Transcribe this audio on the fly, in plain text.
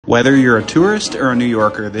Whether you're a tourist or a New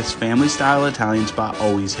Yorker, this family-style Italian spot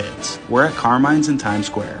always hits. We're at Carmine's in Times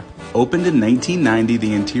Square. Opened in 1990,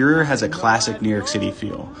 the interior has a classic New York City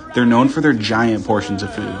feel. They're known for their giant portions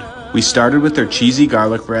of food. We started with their cheesy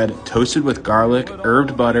garlic bread, toasted with garlic,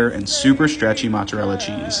 herbed butter, and super stretchy mozzarella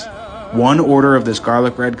cheese. One order of this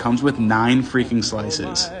garlic bread comes with 9 freaking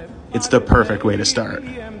slices. It's the perfect way to start.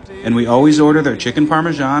 And we always order their chicken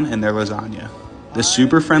parmesan and their lasagna. The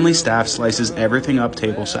super friendly staff slices everything up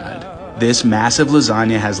tableside. This massive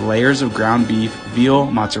lasagna has layers of ground beef, veal,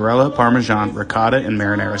 mozzarella, parmesan, ricotta, and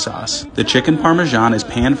marinara sauce. The chicken parmesan is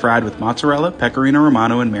pan-fried with mozzarella, pecorino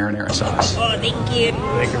romano, and marinara sauce. Oh, thank you.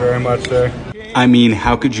 Thank you very much, sir. I mean,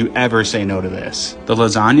 how could you ever say no to this? The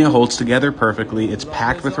lasagna holds together perfectly, it's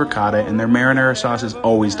packed with ricotta, and their marinara sauce is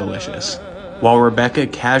always delicious. While Rebecca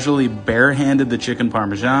casually barehanded the chicken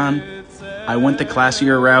parmesan, I went the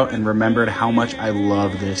classier route and remembered how much I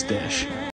love this dish.